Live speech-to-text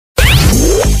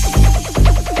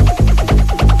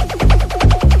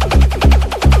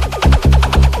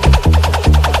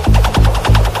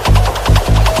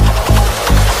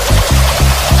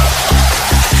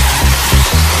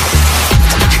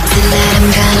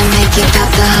make you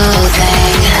pop the whole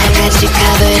thing. I got you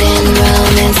covered in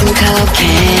romance and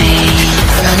cocaine.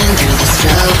 Running through the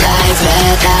strobe lights,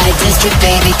 red light district,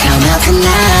 baby, come out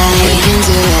tonight. We can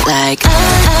do it like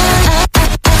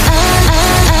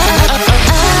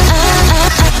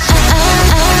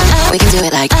we can do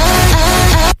it like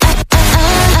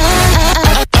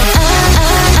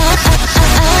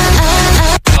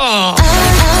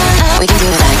we can do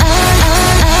it like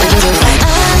we can do it like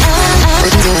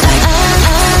we can do it like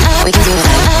we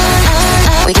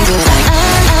can do it like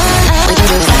we can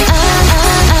do it like we can do it like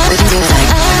we can do it like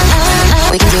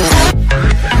we can do it like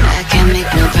I can't make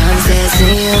no promises to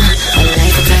you. A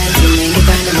life of time to make it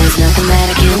burn, and there's nothing that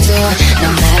I can do. No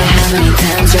matter how many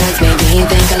times drugs make me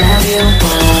think I love you,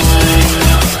 boy,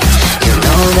 you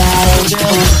know that ain't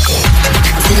true.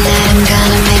 Tonight I'm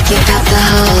gonna make you pop the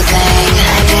whole thing.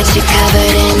 I got you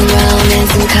covered in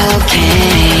romance and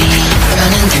cocaine.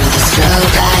 Running through the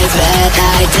strobe lights, red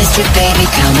light district, baby,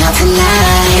 come out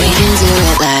tonight. We can do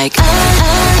it like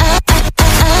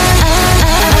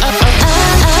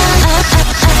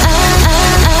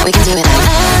we can do it like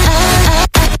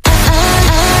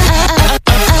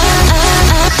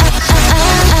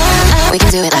we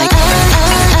can do it like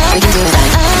we can do it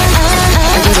like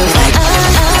we can do it like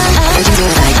we can do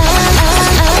it like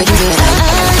we can do it like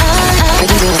we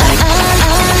can do it like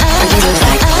we can do it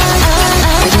like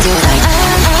we can do it like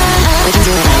we can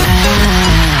do it like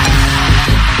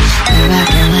we're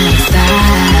rockin' like a star.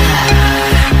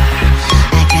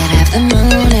 I could have the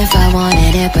moon if I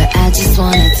wanted it, but I just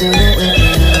wanna do it with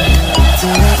you. Do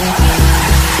it with you.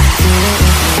 Do it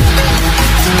with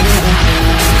you. Do it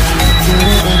with you. Do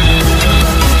it with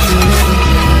you. Do it with you. Do it with you. Do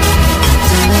it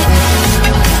with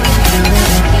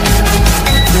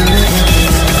you. Do it with you. Do it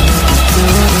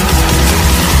with you.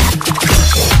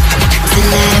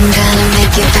 Tonight I'm gonna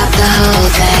make you pop the whole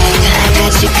thing. I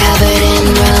got you covered in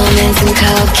romance and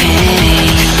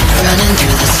cocaine. Running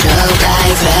through the strobe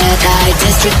lights, red light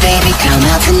district, baby, come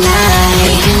out tonight.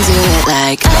 We can do it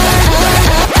like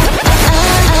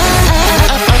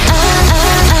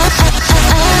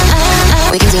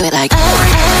we can do it like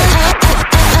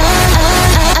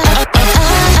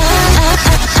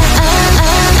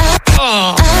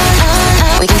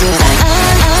we can do it like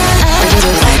we can do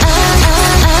it like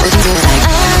we can do it like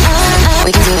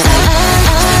we can do it like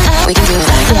we can do it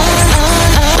like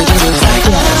we can do it like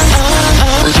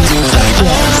we can do it like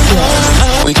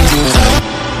we can do it like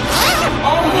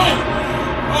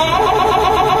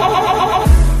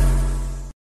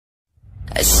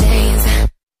she's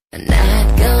not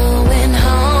going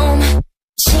home.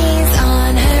 She's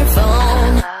on her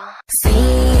phone,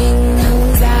 seeing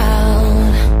who's out.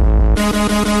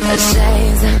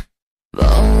 She's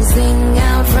posing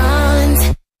out front.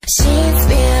 She's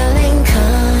feeling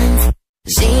cunt.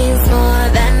 She's more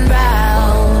than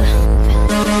proud.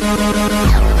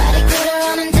 Everybody put her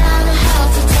running down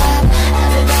the top.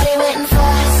 Everybody waiting for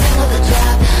her to single the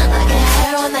drop. Like a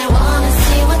hair when they wanna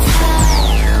see what's hot.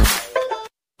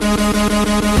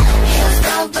 Heels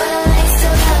broke, but her legs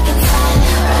still looking fine.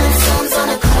 Rhinestones on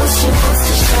her clothes, she wants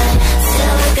to shine.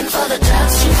 Still looking for the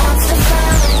drugs she wants to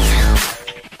find.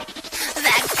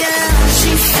 That girl,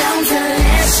 she sounds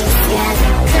delicious, yeah.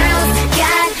 Girls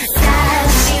got style,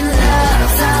 she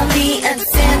loves all the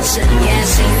attention, yeah.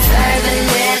 She's fervent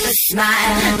with a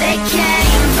smile. They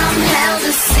came from hell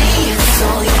to see you, so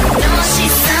you know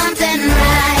she's something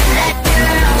right. That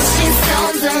girl, she's so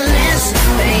delicious,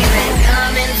 baby.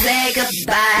 Come and take a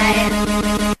bite.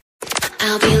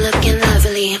 I'll be looking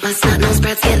lovely. My snot-nosed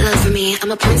brats get love for me.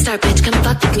 I'm a porn star, bitch, come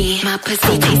fuck with me. My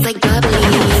pussy tastes like bubbly.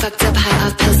 Fucked up high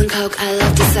off pills and coke. I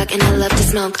love to suck and I love to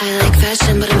smoke. I like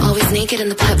fashion, but I'm always naked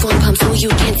and the platform pumps, so you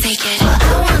can't take it. All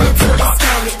I wanna do is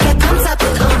spend it. Get pumped up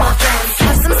with all my friends.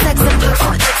 Have some sex and pop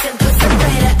some chicks and put some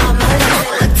bread on my lips.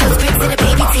 Lactose pigs in a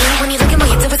baby tea. When you look at me,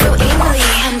 you do it so angrily.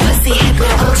 I'm pussy hypno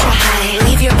ultra high.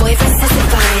 Leave your boyfriend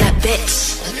sissified, that bitch.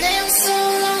 The nails so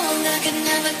long, I could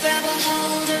never grab a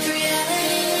hold of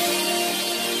reality.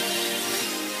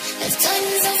 If time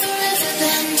is up forever,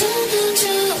 then don't hold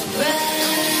your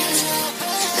breath.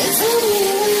 There's only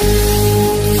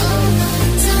one all my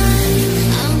time.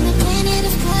 I'm the planet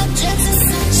of projects and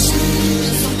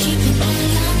sunshine. So keep it all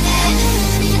on that.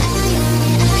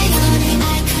 Iconic,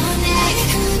 iconic,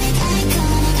 iconic,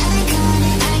 iconic,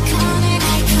 iconic, iconic,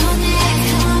 iconic,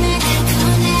 iconic,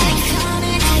 iconic,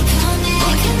 iconic, iconic.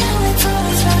 Walking out with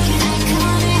photos rocking.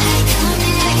 Iconic,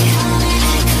 iconic, iconic,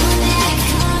 iconic,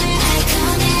 iconic,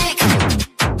 iconic.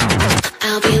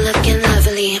 I'll be looking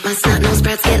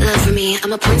me.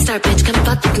 I'm a porn star, bitch, come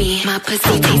fuck with me. My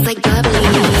pussy tastes like bubbly.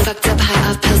 Fucked up high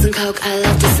off pills and coke. I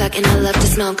love to suck and I love to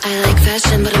smoke. I like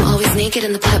fashion, but I'm always naked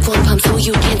in the platform pump, so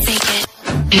you can't take it.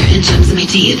 Hair and gems in my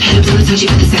teeth. Head up to massage you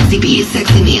with the sexy beat.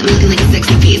 Sexy me, I'm looking like a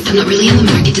sexy piece. I'm not really in the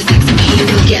market to sex me. I'm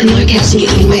not getting more cash than you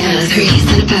eating my ass. Hurry,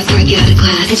 send a pass before I get out of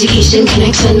class. Education,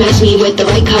 connection, match me with the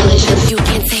right college, so you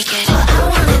can't take it. All I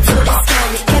wanna do is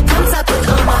spend. Get pumped up with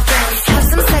all my friends. Have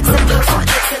some sex and pop some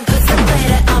hits and put some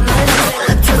glitter on my lips.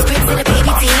 Look toast bricks in a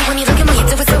baby tea. When you look at me, you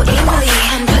do it so angrily.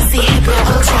 I'm pussy, hip,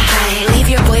 ultra high. Leave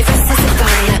your boyfriend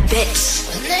satisfied, that bitch.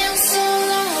 When nails so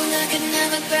long, I could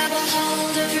never grab a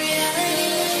hold of reality.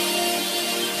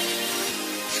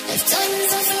 If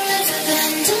diamonds are forever,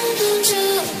 then don't hold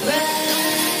your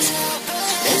breath.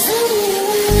 There's only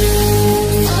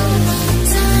one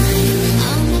time.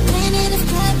 On the planet of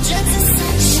flapjacks and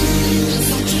sunshine.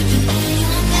 If I keep an eye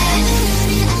on that,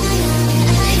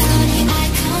 iconic,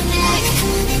 iconic,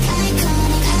 iconic,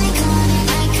 iconic,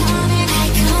 iconic,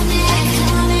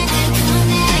 iconic,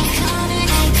 iconic,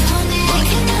 iconic. But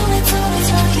you know it's always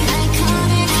rocking.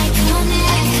 Iconic, iconic,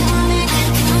 iconic,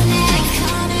 iconic,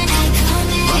 iconic,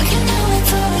 iconic. But you know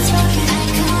it's always rocking.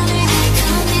 Iconic,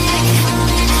 iconic,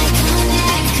 iconic, iconic, iconic,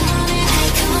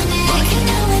 iconic. But you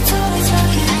know it's always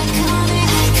rocking. Iconic,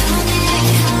 iconic,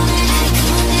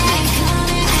 iconic,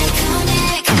 iconic, iconic.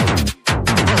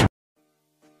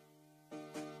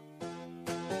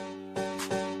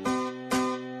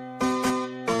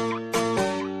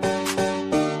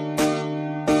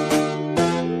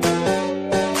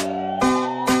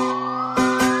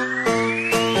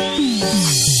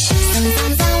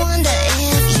 Sometimes I wonder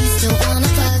if you still wanna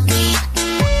fuck me,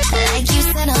 like you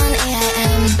said on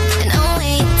AIM. And oh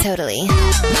wait, totally.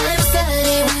 Bible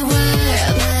study, we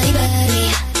were buddy.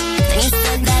 Then you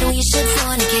said that we should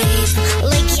fornicate.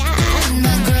 Like yeah, and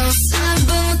my girls are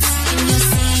boots in your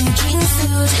sinking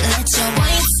suit. Let your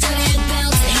white studded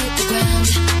belt hit the ground.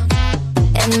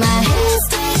 And my hands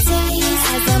tease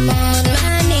as I'm on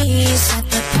my knees. Shut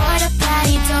the porta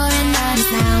potty door and not a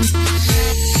sound.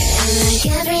 And like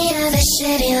every other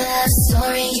shitty love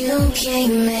story, you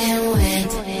came and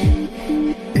went.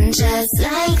 And just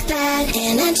like that,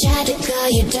 and I tried to call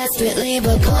you desperately,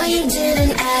 but boy, you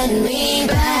didn't add me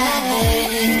back.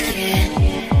 Yeah.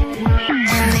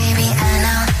 And baby,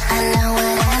 I know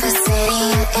whatever city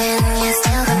you're in, you're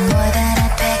still the boy that I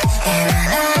pick. And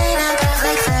I line up of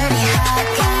like 30 hot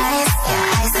guys. Your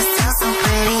eyes are still so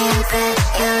pretty and fit.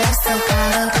 Your lips so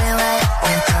probably wet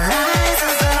with the lies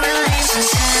of a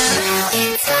relationship. Now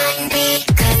it's fine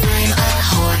because I'm a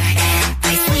whore and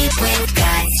I sleep with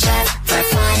guys just for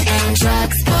fun and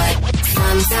drugs. But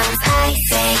sometimes I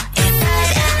think it's sad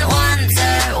and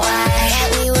wonder why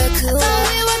we were cool.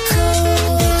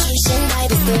 Vacation by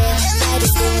the square, by the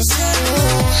square.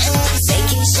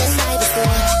 Vacation by the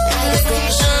square, by the square.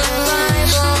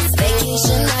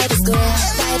 Vacation by the square,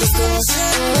 by the square. Vacation by the square, by the square.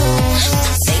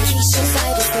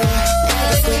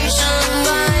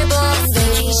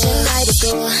 Vacation by the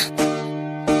square.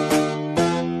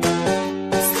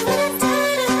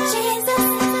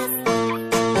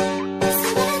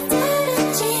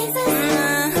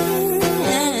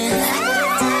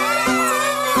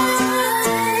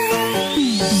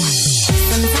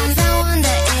 Sometimes I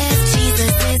wonder if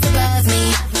Jesus is above me,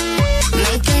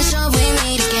 making sure we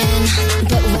meet again.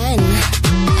 But when?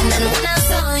 And then when I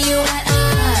saw you at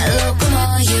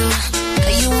Locomotive,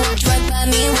 you walked right by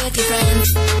me with your friends.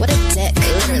 What a dick,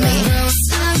 literally.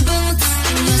 Boots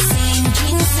in your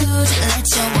sinking suit. Let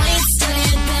your white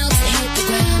studded belt hit the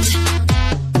ground.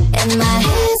 And my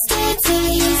hands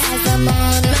tease as I'm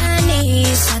on my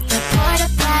knees. Shut the porta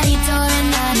potty door and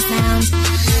not a sound.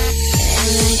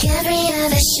 And like every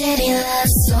other shitty love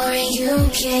story, you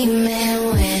came and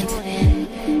went.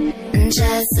 And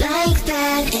just like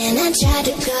that, and I tried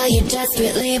to call you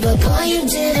desperately, but boy, you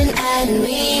didn't add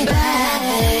me back.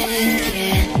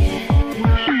 Yeah.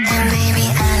 And baby,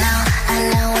 I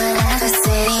know whatever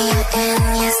city you're in,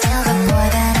 you're still the boy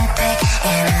that I pick.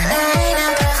 And I line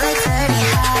up of like 30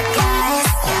 hot guys.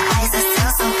 Your eyes are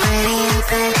still so pretty and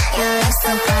fit. Your lips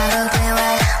so probably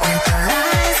wet with the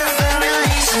lies of a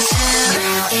relationship.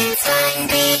 Now it's fine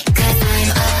because I'm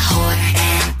a whore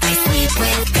and I sleep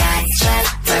with guys just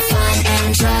for fun and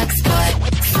drugs. But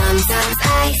sometimes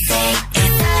I think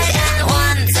it's sad and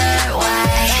wonder why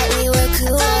we were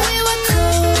cool.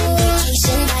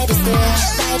 Vacation by the square,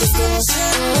 by the square.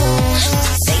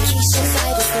 Vacation by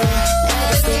the square, by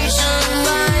the square.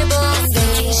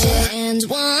 Vacation. And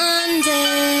one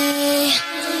day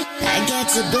I get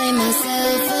to blame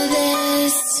myself for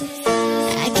this.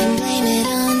 I can blame it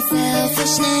on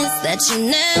selfishness, that you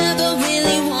never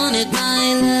really wanted my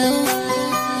love.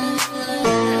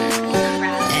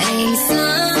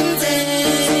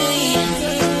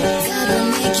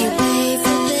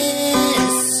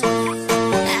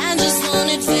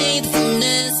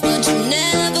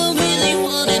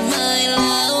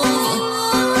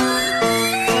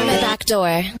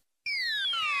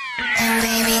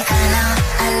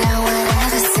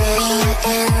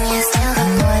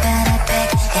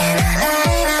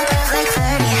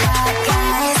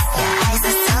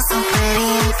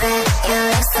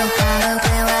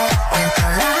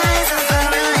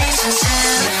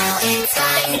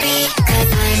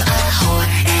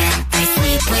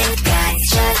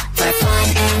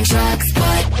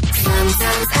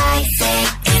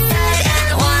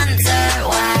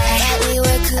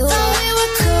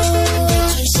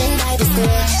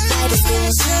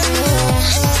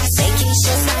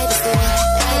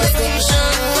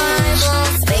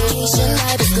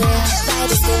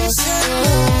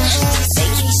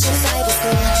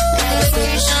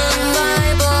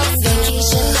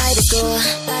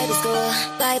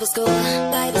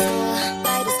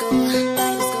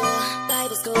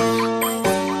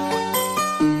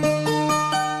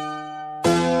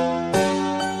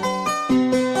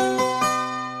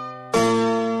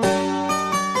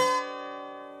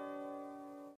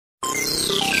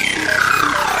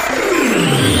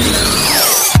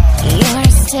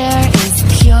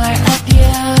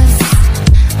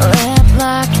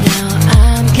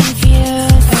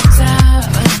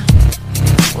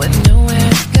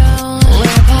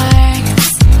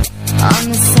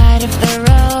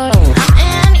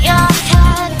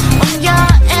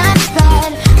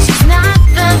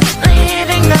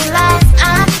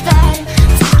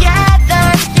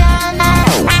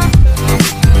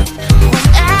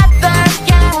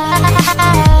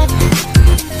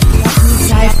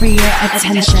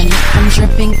 Attention, I'm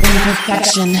dripping in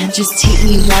perfection. Just take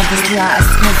me while this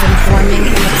lasts, cause I'm forming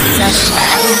an obsession.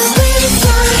 I've been waiting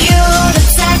for you to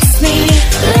text me.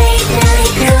 Late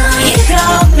night girl, you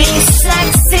call me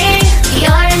sexy.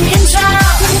 You're in control.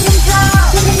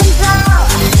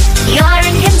 You're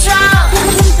in control.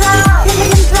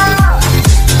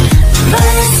 But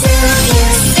until you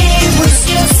see what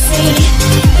you see,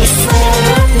 you swear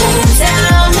up and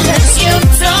down that you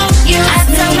don't use me. I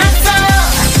tell my soul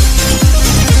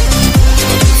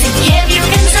to give you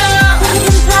control.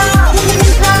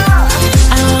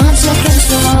 I want your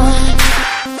control.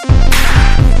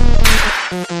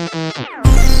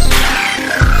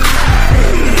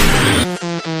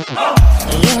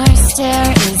 Your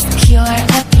stare is pure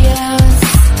abuse.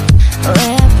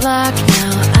 Lip lock,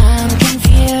 now I'm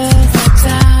confused. Locked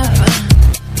up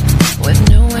with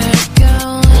nowhere to go.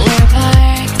 We're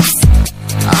parked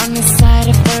on the side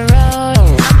of the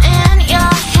road. I'm in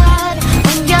your head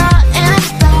when you're in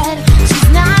bed. She's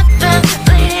not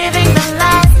believing the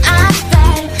lies I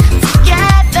said.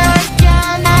 Together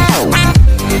again,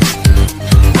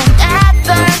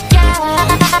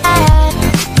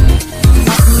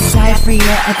 Die for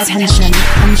your attention.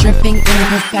 I'm dripping in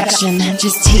perfection.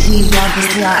 Just take me while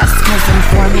this lasts, cause I'm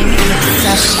forming an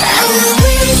obsession. I was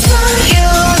waiting for you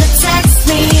to text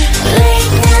me.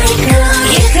 Late night girl,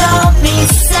 you call me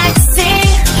sexy.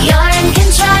 You're in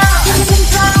control.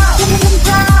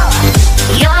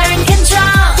 You're in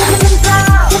control.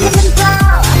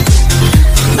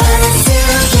 But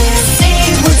until you see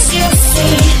what you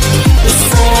see, you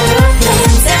swear up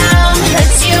and down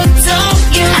that you don't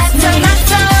use me. I tell my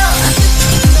soul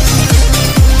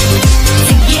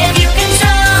to give you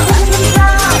control.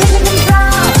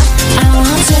 I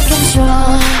want your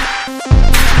control.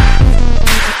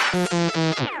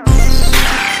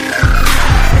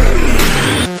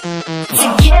 To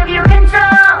give you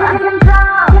control.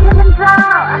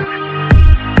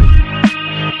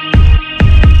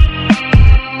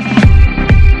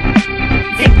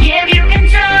 To give you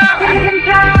control.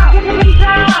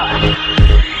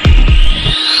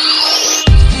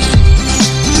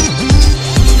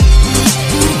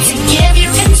 To give you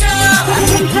control.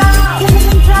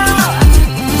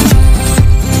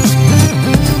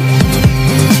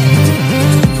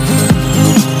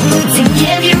 To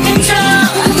give you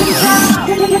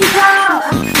control.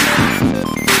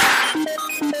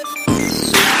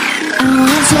 I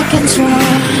want your control.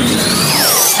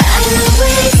 I've been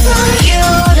waiting for you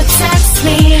to text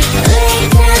me.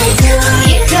 Late night girl,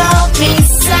 you call me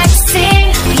sexy.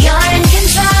 You're in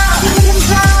control.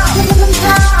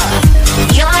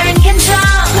 You're in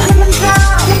control.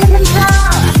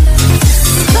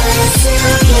 But until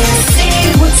you see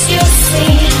what you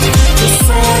see, you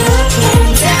swear up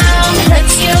and down that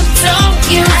you don't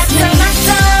use me. I tell my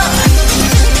soul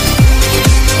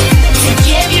to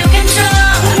give you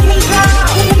control.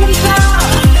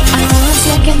 I want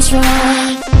your control.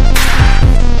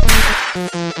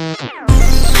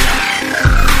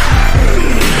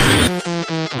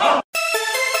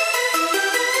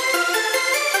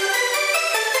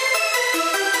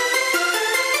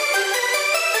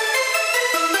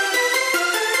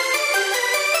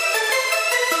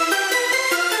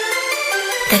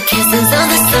 The kisses of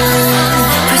the sun,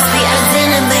 crispy eyes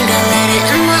in and blink, I let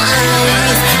it in my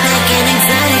eyes. Like an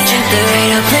exotic drink, the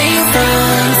radio playing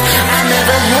songs I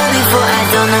never heard before, I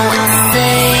don't know what to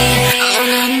say.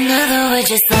 And another word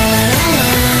just la la la.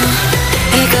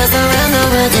 It goes around the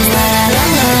world just la la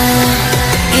la la.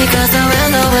 It goes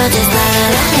around the world just la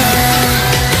la la la.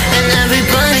 And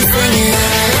everybody's singing la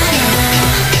la la la.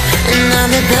 And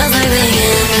all the bells are ringing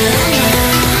la la la.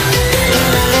 La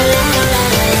la la la la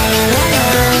la la la la la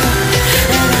la la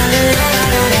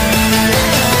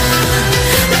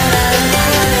la la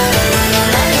la la la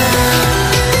la la.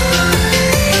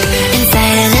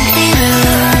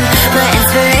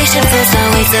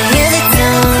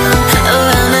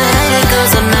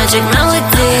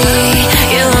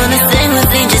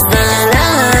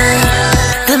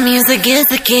 against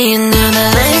the key and now the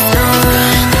lights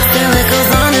on. Still it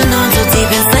goes on and on, so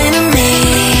deep inside of me.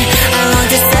 I long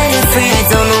to set it free, I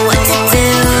don't know what to do.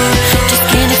 Just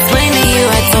can't explain to you,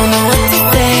 I don't know what to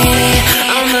say.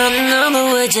 I'm not another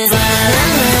word, just la la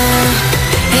la.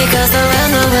 It goes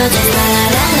around the world, just la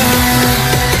la la.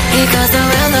 It goes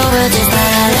around the world, just la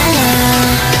la la.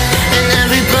 And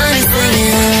everybody's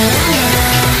singing la la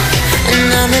la.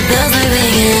 And all the bells are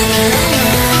ringing la la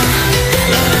la.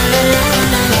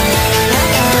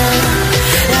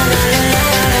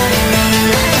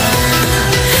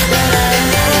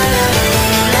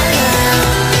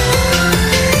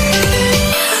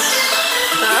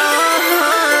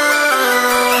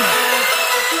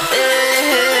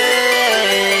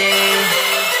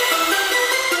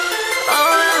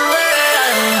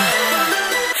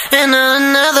 And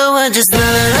another one just la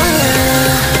la la.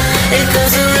 It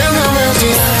goes around the world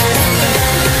just la la la.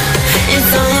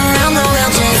 It's all around the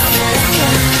world just la la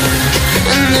la.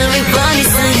 And everybody's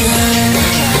singing,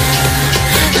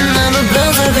 and all the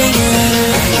bells are ringing.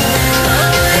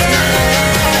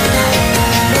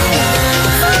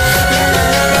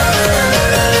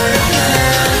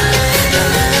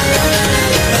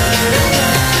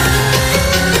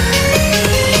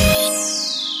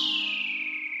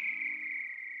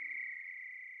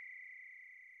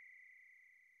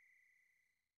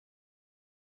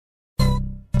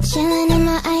 Chillin' in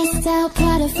my iced out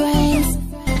Prada frames.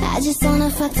 I just wanna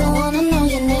fuck, don't wanna know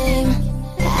your name.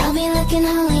 I'll be looking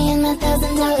holy in my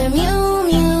 $1,000 Miu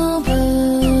Miu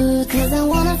boot. Cause I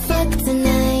wanna fuck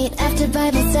tonight. After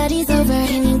Bible study's over,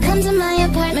 can you come to my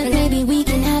apartment? Maybe we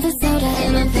can have a soda.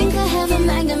 And I think I have a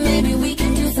magnet, maybe we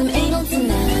can do some anal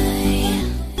tonight.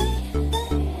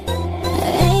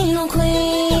 Ain't no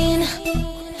queen,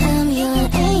 I'm your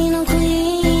anal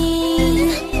queen.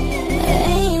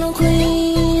 Ain't no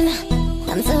queen,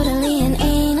 I'm totally an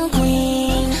anal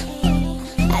queen.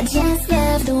 I just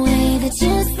love the way that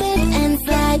you slip and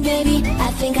slide, baby.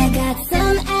 I think I got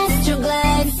some extra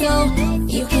glide, so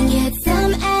you can get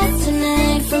some ass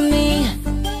tonight from me.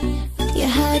 You're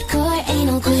hardcore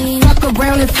anal queen. Fuck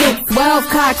around and fit 12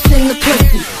 cocks in the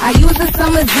pussy. I use a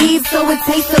summer's eve so it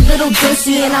tastes a little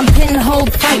gushy. And I'm pinhole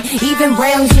tight, even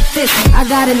round your fist. I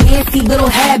got a nasty little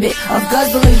habit of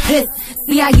guzzling piss.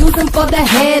 See, I use him for the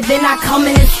head, then I come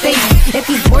in his face. If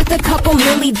he's worth a couple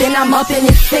milli, then I'm up in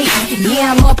his face.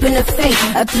 Yeah, I'm up in the face.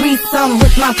 A threesome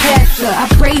with my pastor. I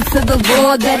pray to the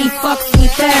Lord that he fucks me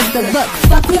faster. Look,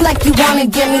 fuck me like you wanna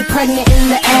get me pregnant in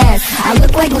the ass. I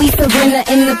look like Lisa Rinna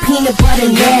in the peanut butter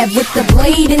nab. With the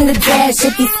blade in the dash,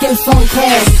 if he skims on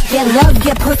cash. Get love,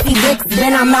 get pussy licks,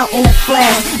 then I'm out in a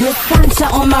flash. Miss Sancha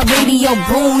on my radio,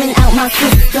 booming out my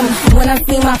system. When I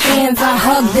see my fans, I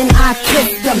hug, then I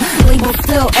kiss them. Label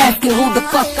still asking who the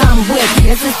fuck I'm with.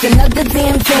 It's just another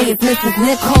damn day, it's Mrs.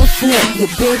 Nicole Smith, you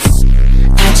bitch.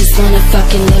 I just wanna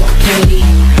fucking look pretty.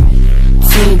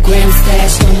 2 grams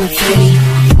stashed on my titty.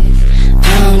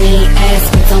 I don't eat ass,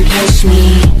 but don't push me.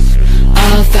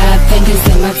 All 5 fingers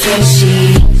in my tushy.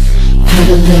 Put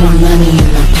a little money in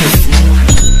my pussy.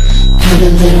 Put a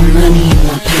little money in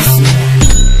my pussy.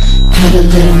 Put a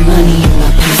little money in my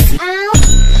pussy.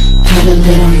 Put a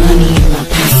little money in my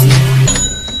pussy.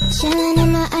 Chillin' in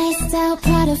my iced out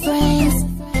Prada frames.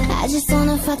 I just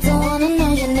wanna fuck, don't wanna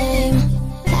know your name.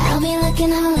 I'll be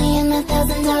looking holy in my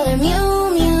 $1,000 Miu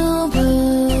Miu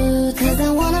boot. Cause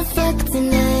I wanna fuck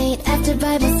tonight. After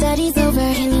Bible study's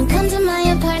over, can you come to my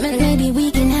apartment? Maybe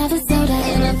we can